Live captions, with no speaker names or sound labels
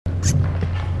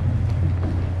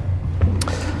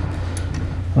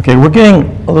Okay, we're getting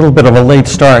a little bit of a late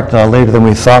start, later than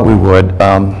we thought we would.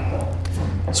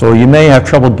 So you may have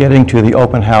trouble getting to the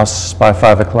open house by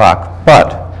 5 o'clock.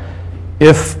 But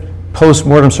if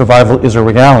post-mortem survival is a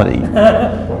reality,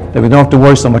 then we don't have to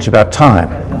worry so much about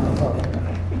time.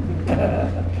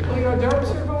 Will your derp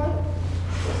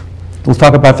survive? We'll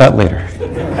talk about that later.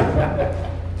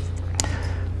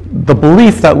 The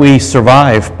belief that we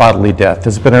survive bodily death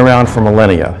has been around for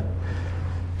millennia,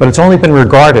 but it's only been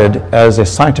regarded as a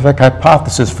scientific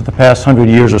hypothesis for the past 100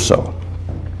 years or so.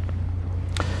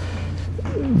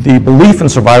 The belief in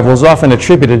survival is often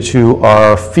attributed to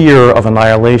our fear of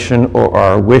annihilation or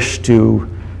our wish to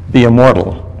be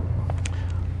immortal.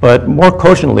 But more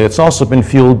cogently, it's also been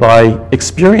fueled by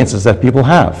experiences that people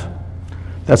have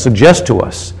that suggest to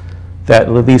us that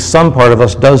at least some part of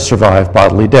us does survive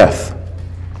bodily death.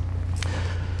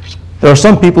 There are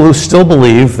some people who still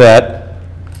believe that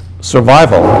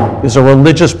survival is a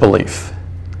religious belief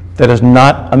that is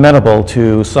not amenable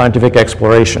to scientific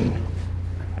exploration.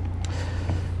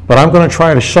 But I'm going to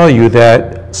try to show you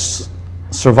that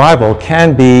survival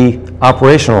can be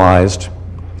operationalized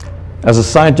as a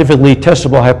scientifically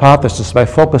testable hypothesis by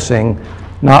focusing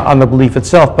not on the belief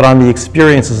itself, but on the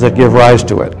experiences that give rise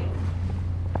to it.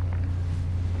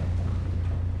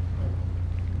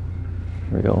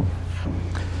 Here we go.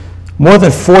 More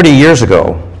than 40 years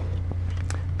ago,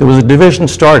 there was a division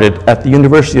started at the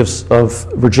University of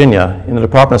Virginia in the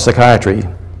Department of Psychiatry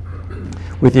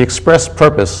with the express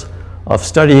purpose of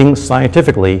studying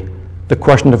scientifically the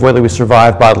question of whether we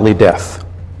survive bodily death.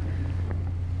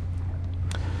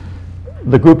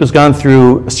 The group has gone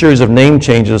through a series of name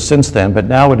changes since then, but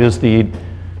now it is the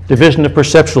Division of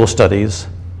Perceptual Studies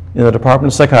in the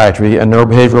Department of Psychiatry and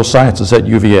Neurobehavioral Sciences at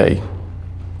UVA.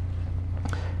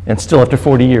 And still, after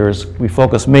 40 years, we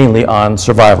focus mainly on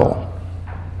survival.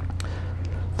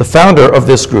 The founder of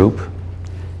this group,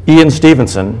 Ian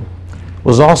Stevenson,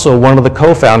 was also one of the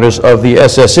co-founders of the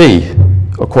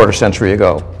SSE a quarter century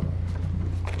ago.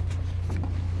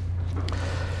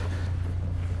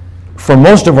 For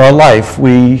most of our life,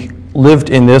 we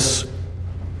lived in this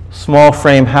small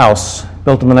frame house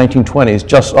built in the 1920s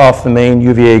just off the main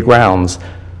UVA grounds.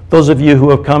 Those of you who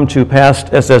have come to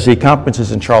past SSE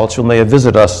conferences in Charlottesville may have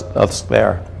visited us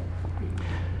there.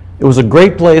 It was a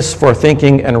great place for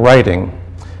thinking and writing,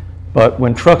 but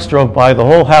when trucks drove by, the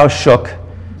whole house shook,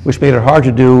 which made it hard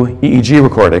to do EEG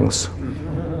recordings.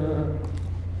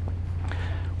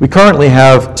 We currently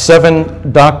have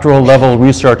 7 doctoral level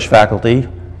research faculty,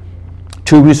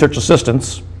 2 research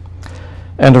assistants,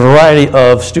 and a variety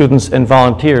of students and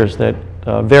volunteers that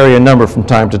vary in number from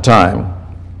time to time.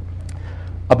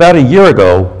 About a year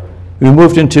ago, we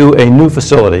moved into a new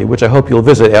facility, which I hope you'll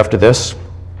visit after this.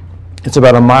 It's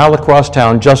about a mile across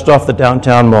town, just off the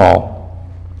downtown mall.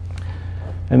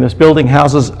 And this building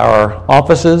houses our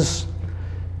offices,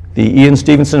 the Ian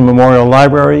Stevenson Memorial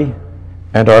Library,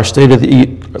 and our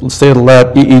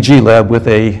state-of-the-art EEG lab with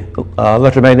a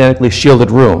electromagnetically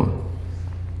shielded room.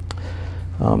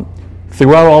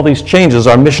 Throughout all these changes,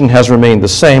 our mission has remained the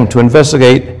same: to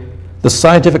investigate the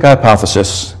scientific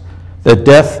hypothesis that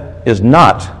death is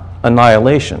not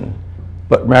annihilation,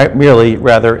 but merely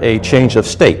rather a change of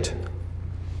state.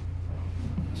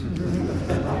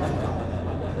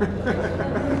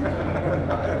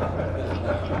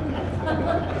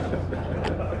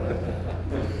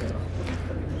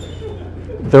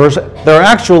 There are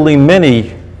actually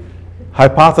many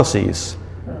hypotheses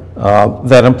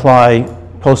that imply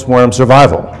post-mortem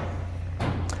survival.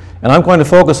 And I'm going to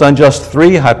focus on just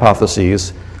 3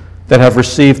 hypotheses that have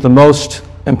received the most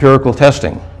empirical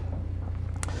testing.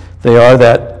 They are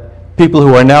that people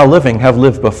who are now living have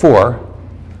lived before,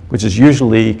 which is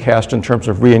usually cast in terms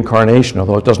of reincarnation,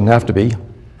 although it doesn't have to be.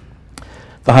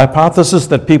 The hypothesis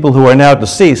that people who are now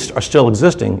deceased are still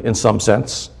existing in some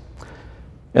sense,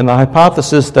 and the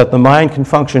hypothesis that the mind can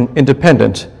function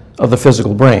independent of the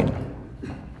physical brain.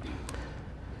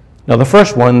 Now, the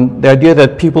first one, the idea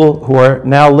that people who are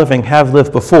now living have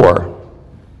lived before,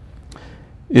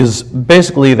 is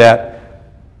basically that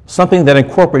something that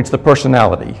incorporates the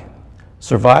personality,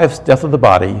 survives death of the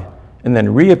body, and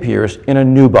then reappears in a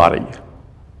new body.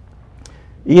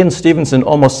 Ian Stevenson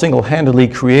almost single-handedly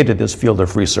created this field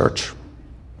of research.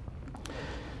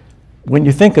 When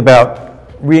you think about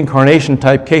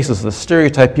reincarnation-type cases, the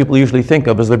stereotype people usually think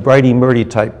of is the Bridey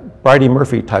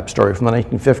Murphy type story from the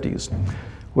 1950s,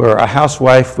 where a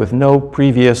housewife with no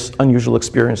previous unusual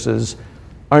experiences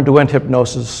underwent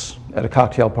hypnosis at a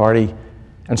cocktail party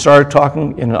and started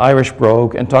talking in an Irish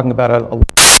brogue and talking about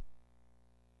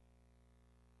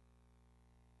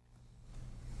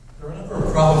There are a number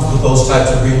of problems with those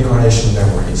types of reincarnation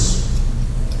memories.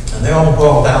 And they all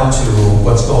boil down to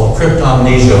what's called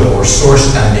cryptomnesia or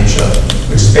source amnesia,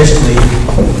 which is basically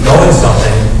knowing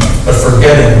something but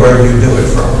forgetting where you do it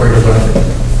from, where you learned it.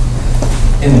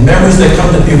 And memories that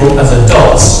come to people as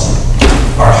adults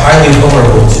are highly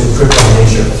vulnerable to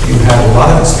cryptomnesia. You have a lot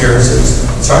of experiences,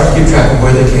 it's hard to keep track of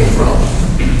where they came from.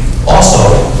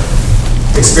 Also,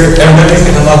 and memories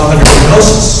that come up under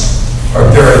hypnosis are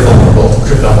very vulnerable to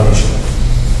cryptomnesia.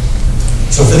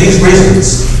 So for these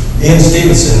reasons, Ian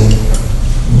Stevenson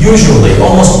usually,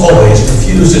 almost always,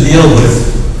 refused to deal with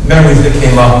memories that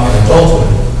came up in adulthood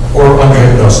or under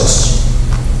hypnosis.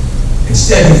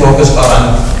 Instead, he focused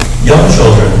on young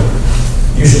children,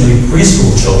 usually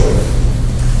preschool children,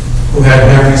 who had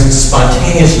memories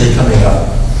spontaneously coming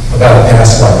up about a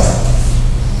past life.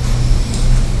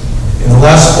 In the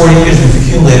last 40 years, we've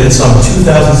accumulated some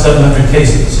 2,700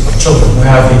 cases of children who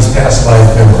have these past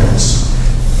life memories.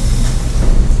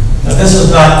 Now, this is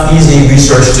not easy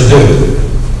research to do.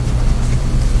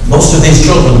 Most of these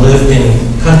children live in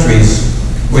countries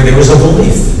where there was a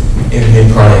belief in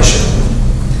reincarnation.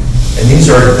 And these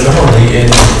are generally in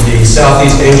the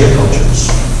Southeast Asia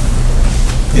cultures.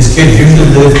 These kids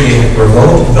usually live in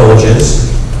remote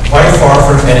villages, quite far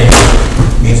from any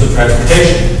means of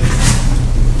transportation.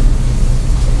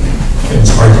 And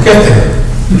it's hard to get there.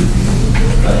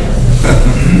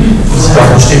 This is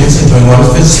Dr. Stevenson doing one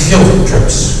of his field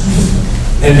trips.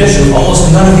 In addition,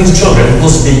 almost none of these children will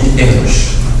speak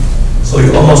English. So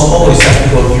you almost always have to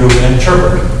go through an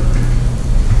interpreter.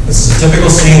 This is a typical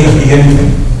scene of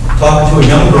Ian talking to a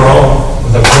young girl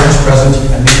with her parents present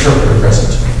and the interpreter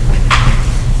present.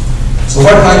 So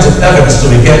what kinds of evidence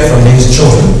do we get from these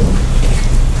children?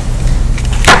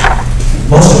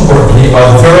 Most importantly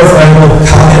are the verifiable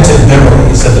cognitive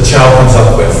memories that the child comes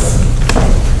up with.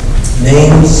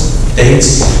 Names,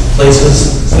 dates,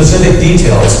 places, specific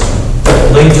details that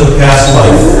relate to the past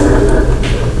life,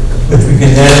 which we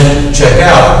can then check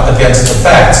out against the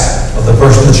facts of the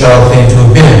person the child claimed to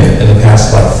have been in the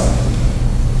past life.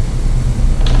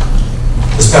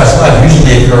 This past life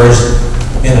usually occurs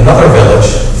in another village,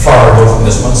 far removed from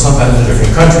this one, sometimes in a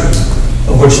different country,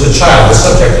 of which the child, the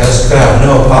subject, could have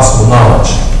no possible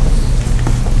knowledge.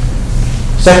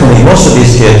 Secondly, most of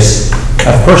these kids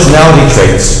have personality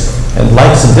traits and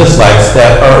likes and dislikes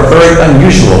that are very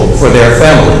unusual for their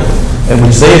family, and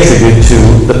which they attribute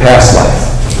to the past life.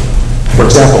 For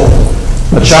example,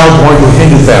 a child born to a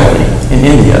Hindu family in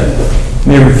India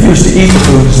may refuse to eat the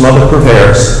food his mother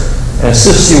prepares and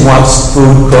insists he wants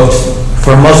food cooked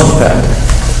for a Muslim family,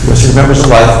 because he remembers a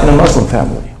life in a Muslim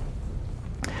family.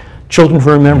 Children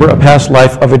who remember a past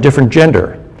life of a different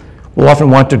gender will often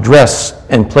want to dress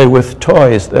and play with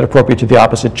toys that are appropriate to the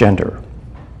opposite gender.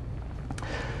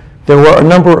 There were a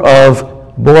number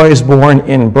of boys born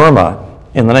in Burma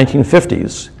in the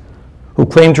 1950s who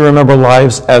claimed to remember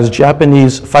lives as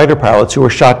Japanese fighter pilots who were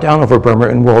shot down over Burma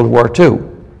in World War II.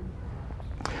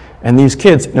 And these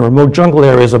kids in remote jungle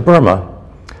areas of Burma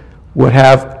would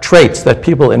have traits that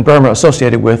people in Burma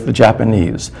associated with the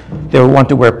Japanese. They would want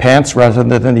to wear pants rather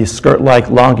than these skirt-like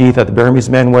longi that the Burmese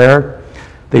men wear.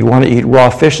 They'd want to eat raw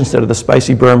fish instead of the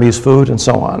spicy Burmese food, and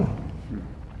so on.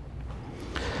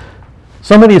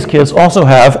 Some of these kids also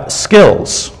have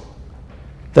skills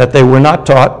that they were not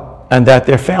taught and that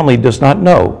their family does not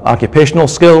know. Occupational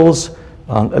skills,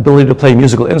 ability to play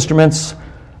musical instruments,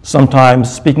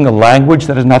 sometimes speaking a language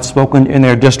that is not spoken in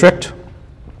their district.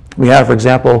 We have, for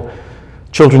example,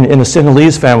 children in a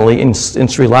Sinhalese family in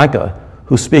Sri Lanka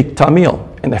who speak Tamil,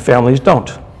 and their families don't.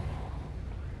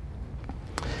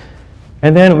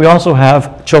 And then we also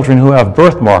have children who have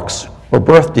birthmarks or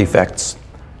birth defects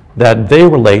that they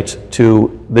relate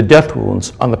to the death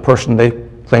wounds on the person they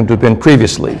claim to have been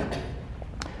previously.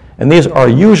 And these are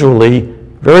usually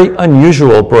very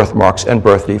unusual birthmarks and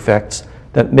birth defects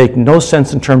that make no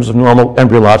sense in terms of normal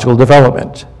embryological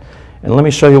development. And let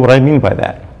me show you what I mean by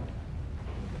that.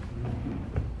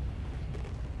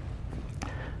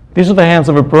 These are the hands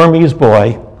of a Burmese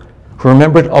boy who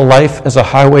remembered a life as a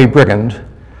highway brigand,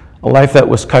 a life that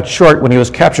was cut short when he was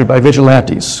captured by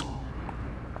vigilantes.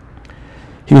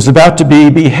 He was about to be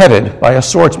beheaded by a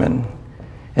swordsman,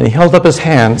 and he held up his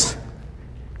hands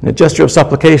in a gesture of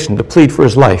supplication to plead for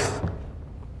his life.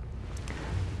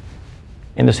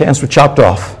 And his hands were chopped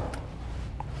off.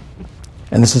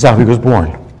 And this is how he was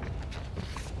born.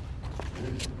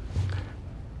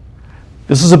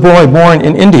 This is a boy born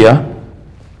in India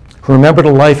who remembered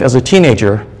a life as a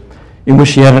teenager in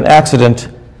which he had an accident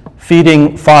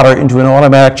feeding fodder into an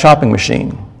automatic chopping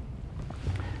machine.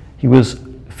 He was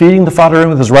feeding the fodder in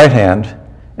with his right hand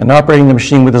and operating the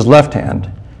machine with his left hand.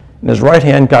 And his right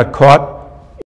hand got caught